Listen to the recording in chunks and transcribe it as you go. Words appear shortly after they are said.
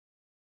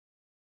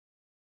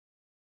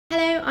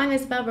I'm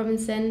Isobel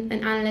Robinson,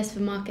 an analyst for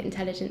Market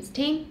Intelligence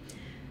team.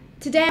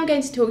 Today I'm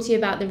going to talk to you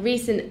about the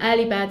recent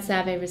early bird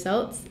survey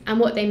results and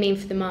what they mean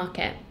for the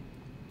market.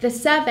 The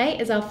survey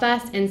is our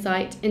first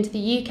insight into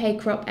the UK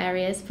crop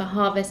areas for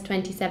harvest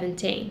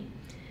 2017.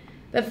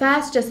 But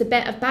first, just a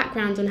bit of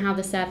background on how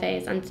the survey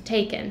is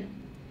undertaken.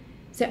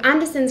 So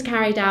Anderson's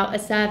carried out a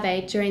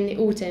survey during the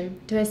autumn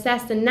to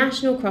assess the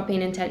national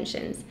cropping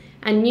intentions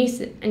and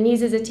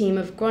uses a team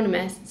of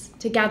agronomists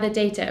to gather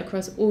data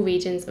across all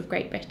regions of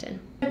Great Britain.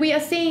 We are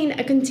seeing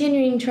a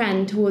continuing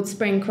trend towards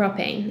spring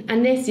cropping,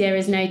 and this year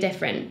is no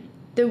different.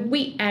 The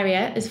wheat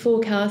area is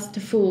forecast to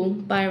fall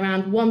by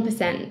around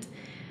 1%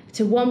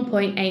 to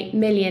 1.8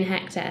 million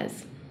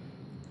hectares.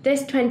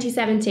 This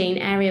 2017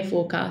 area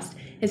forecast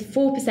is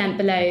 4%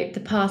 below the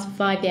past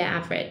 5-year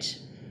average.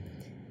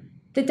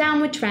 The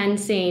downward trend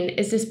seen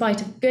is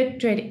despite of good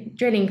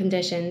drilling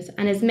conditions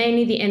and is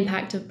mainly the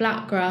impact of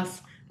black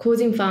grass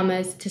causing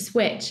farmers to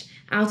switch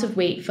out of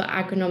wheat for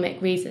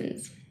agronomic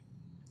reasons.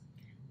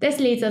 This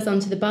leads us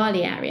onto the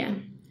barley area.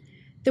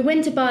 The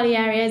winter barley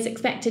area is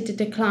expected to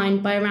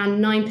decline by around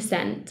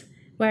 9%,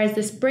 whereas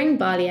the spring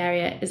barley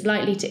area is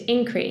likely to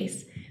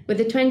increase, with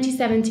the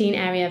 2017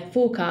 area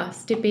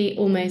forecast to be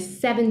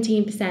almost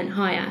 17%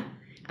 higher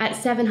at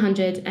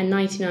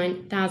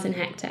 799,000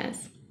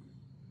 hectares.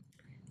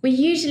 We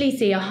usually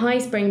see a high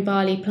spring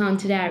barley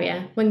planted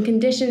area when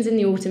conditions in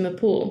the autumn are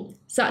poor,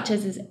 such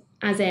as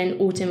in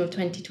autumn of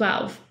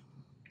 2012.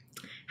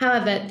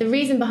 However, the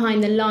reason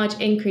behind the large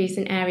increase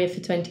in area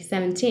for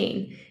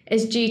 2017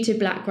 is due to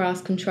black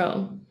grass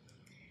control.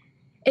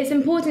 It's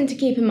important to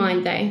keep in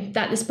mind, though,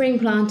 that the spring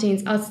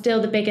plantings are still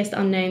the biggest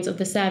unknowns of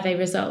the survey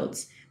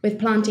results, with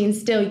plantings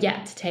still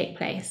yet to take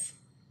place.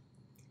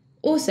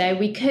 Also,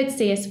 we could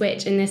see a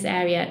switch in this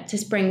area to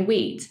spring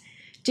wheat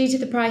due to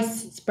the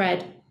price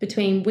spread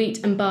between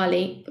wheat and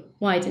barley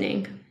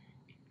widening.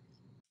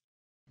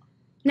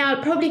 Now,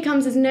 it probably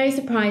comes as no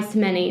surprise to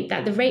many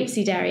that the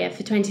rapeseed area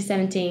for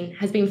 2017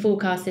 has been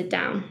forecasted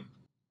down.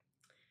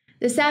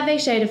 The survey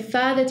showed a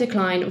further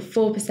decline of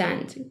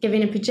 4%,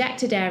 giving a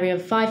projected area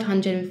of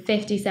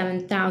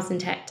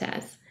 557,000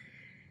 hectares.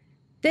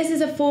 This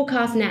is a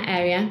forecast net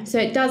area, so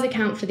it does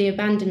account for the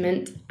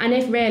abandonment, and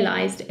if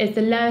realised, is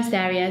the lowest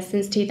area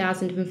since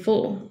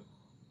 2004.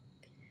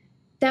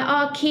 There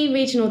are key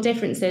regional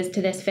differences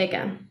to this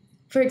figure.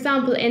 For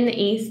example, in the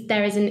east,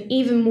 there is an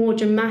even more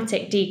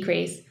dramatic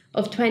decrease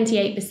of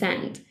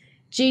 28%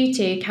 due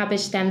to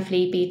cabbage stem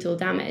flea beetle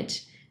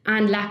damage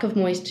and lack of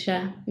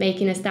moisture,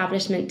 making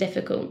establishment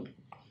difficult.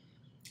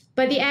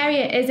 But the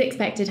area is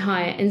expected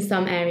higher in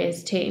some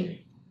areas too.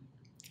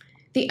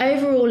 The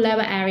overall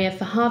lower area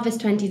for harvest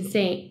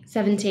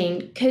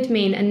 2017 could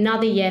mean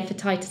another year for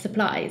tighter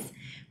supplies,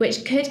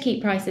 which could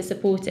keep prices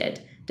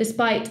supported,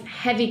 despite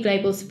heavy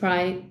global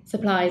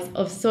supplies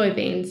of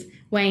soybeans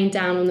weighing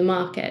down on the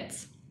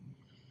markets.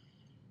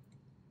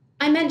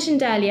 I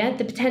mentioned earlier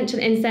the potential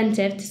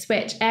incentive to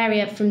switch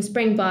area from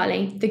spring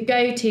barley, the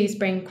go-to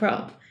spring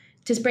crop,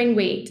 to spring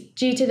wheat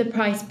due to the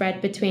price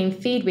spread between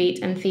feed wheat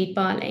and feed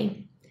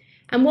barley.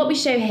 And what we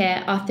show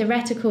here are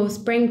theoretical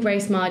spring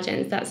gross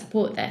margins that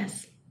support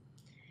this.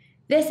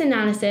 This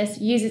analysis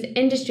uses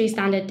industry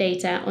standard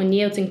data on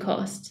yields and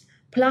costs,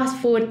 plus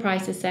forward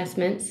price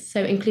assessments,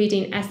 so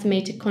including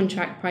estimated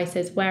contract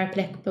prices where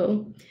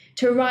applicable,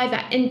 to arrive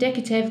at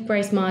indicative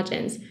gross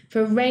margins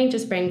for a range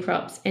of spring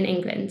crops in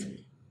England.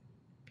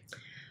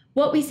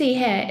 What we see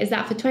here is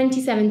that for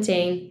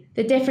 2017,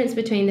 the difference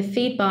between the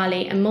feed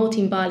barley and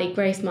malting barley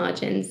gross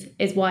margins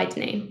is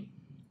widening.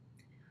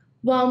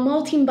 While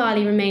malting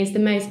barley remains the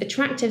most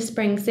attractive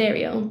spring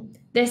cereal,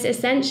 this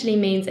essentially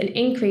means an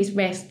increased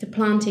risk to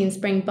planting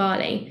spring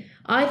barley,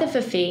 either for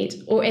feed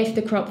or if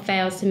the crop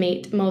fails to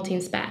meet malting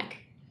spec.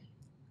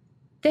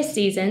 This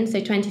season,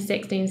 so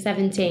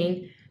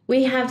 2016-17,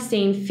 we have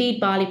seen feed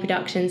barley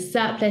production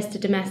surplus to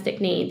domestic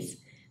needs,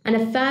 and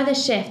a further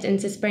shift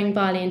into spring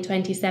barley in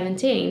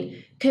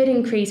 2017 could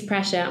increase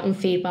pressure on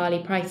feed barley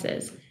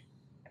prices.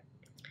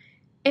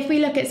 If we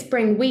look at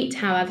spring wheat,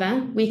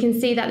 however, we can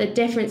see that the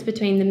difference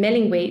between the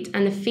milling wheat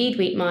and the feed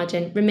wheat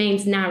margin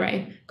remains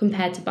narrow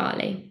compared to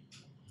barley.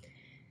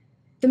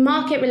 The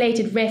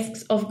market-related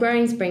risks of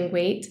growing spring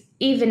wheat,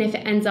 even if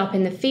it ends up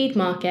in the feed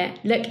market,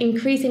 look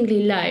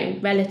increasingly low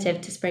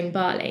relative to spring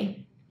barley.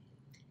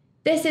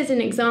 This is an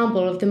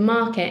example of the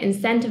market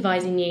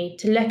incentivizing you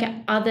to look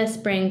at other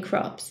spring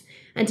crops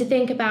and to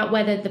think about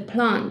whether to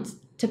plant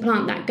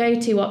that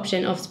go-to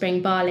option of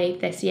spring barley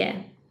this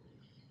year.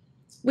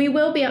 We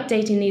will be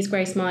updating these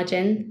gross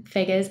margin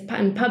figures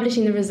and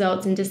publishing the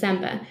results in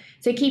December,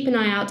 so keep an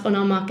eye out on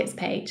our markets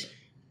page.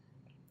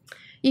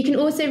 You can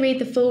also read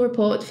the full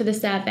report for the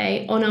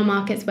survey on our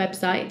markets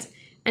website,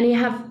 and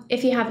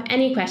if you have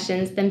any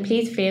questions, then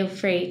please feel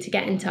free to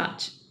get in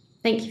touch.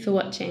 Thank you for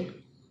watching.